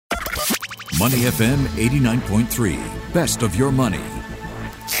Money FM 89.3. Best of your money.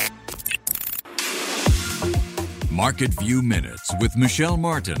 Market View Minutes with Michelle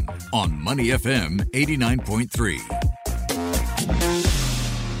Martin on Money FM 89.3.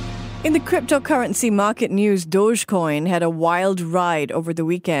 In the cryptocurrency market news, Dogecoin had a wild ride over the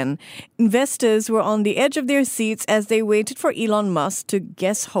weekend. Investors were on the edge of their seats as they waited for Elon Musk to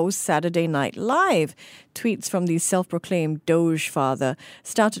guest host Saturday Night Live. Tweets from the self-proclaimed Doge father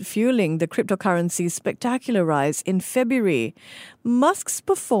started fueling the cryptocurrency's spectacular rise in February. Musk's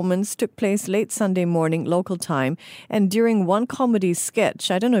performance took place late Sunday morning local time, and during one comedy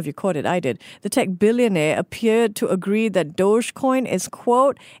sketch, I don't know if you caught it, I did, the tech billionaire appeared to agree that Dogecoin is,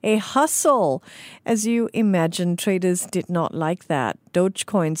 quote, a hustle. As you imagine, traders did not like that.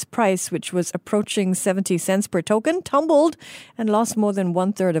 Dogecoin's price, which was approaching 70 cents per token, tumbled and lost more than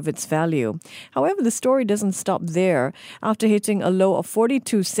one-third of its value. However, the story doesn't stop there. After hitting a low of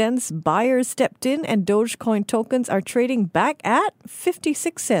 42 cents, buyers stepped in and Dogecoin tokens are trading back at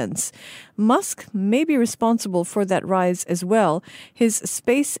 56 cents. Musk may be responsible for that rise as well. His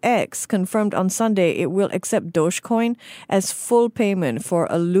SpaceX confirmed on Sunday it will accept Dogecoin as full payment for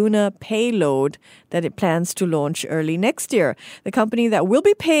a lunar payload that it plans to launch early next year. The company that will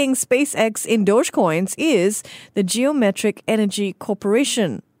be paying SpaceX in Dogecoins is the Geometric Energy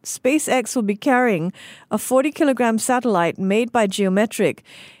Corporation. SpaceX will be carrying a 40-kilogram satellite made by Geometric.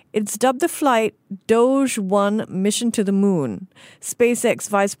 It's dubbed the flight Doge 1 Mission to the Moon. SpaceX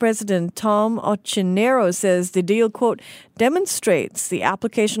Vice President Tom Occhionero says the deal, quote, demonstrates the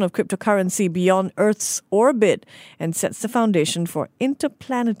application of cryptocurrency beyond Earth's orbit and sets the foundation for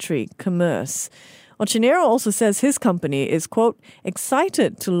interplanetary commerce. Occhionero also says his company is, quote,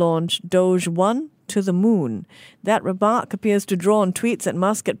 excited to launch Doge 1 to the moon. That remark appears to draw on tweets that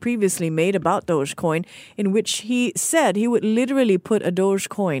Musk had previously made about Dogecoin, in which he said he would literally put a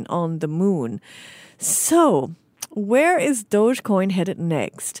Dogecoin on the moon. So, where is Dogecoin headed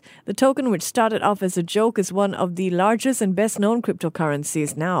next? The token, which started off as a joke, is one of the largest and best-known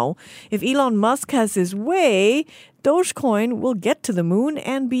cryptocurrencies now. If Elon Musk has his way, Dogecoin will get to the moon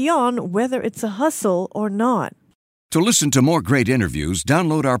and beyond, whether it's a hustle or not. To listen to more great interviews,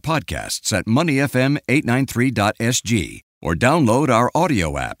 download our podcasts at moneyfm893.sg or download our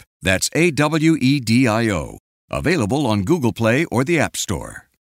audio app. That's AWEDIO. Available on Google Play or the App Store.